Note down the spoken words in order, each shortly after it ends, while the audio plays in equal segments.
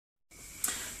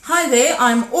Hi there,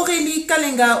 I'm Aurélie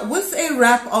Kalenga with a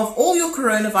wrap of all your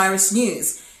coronavirus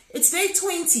news. It's day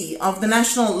 20 of the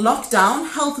national lockdown.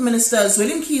 Health Minister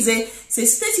Zweli Mkhize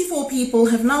says 34 people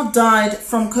have now died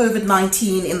from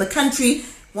COVID-19 in the country,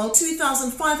 while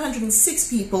 2,506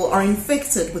 people are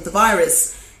infected with the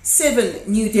virus. 7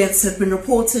 new deaths have been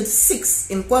reported, 6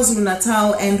 in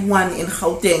KwaZulu-Natal and 1 in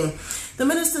Gauteng. The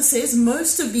minister says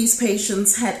most of these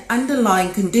patients had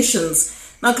underlying conditions.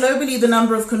 Now, globally, the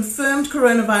number of confirmed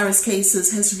coronavirus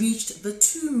cases has reached the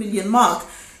 2 million mark.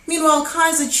 Meanwhile,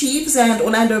 Kaizer Chiefs and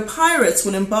Orlando Pirates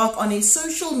will embark on a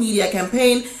social media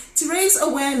campaign to raise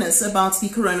awareness about the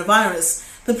coronavirus.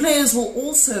 The players will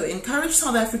also encourage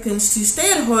South Africans to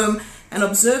stay at home and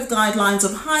observe guidelines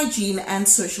of hygiene and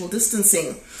social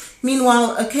distancing.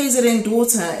 Meanwhile, a KZN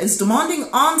daughter is demanding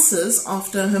answers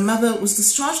after her mother was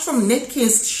discharged from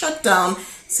Netcare's shutdown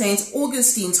St.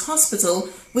 Augustine's Hospital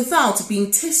without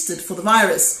being tested for the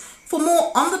virus. For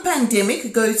more on the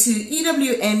pandemic, go to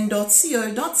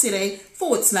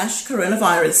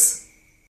ewn.co.za/coronavirus.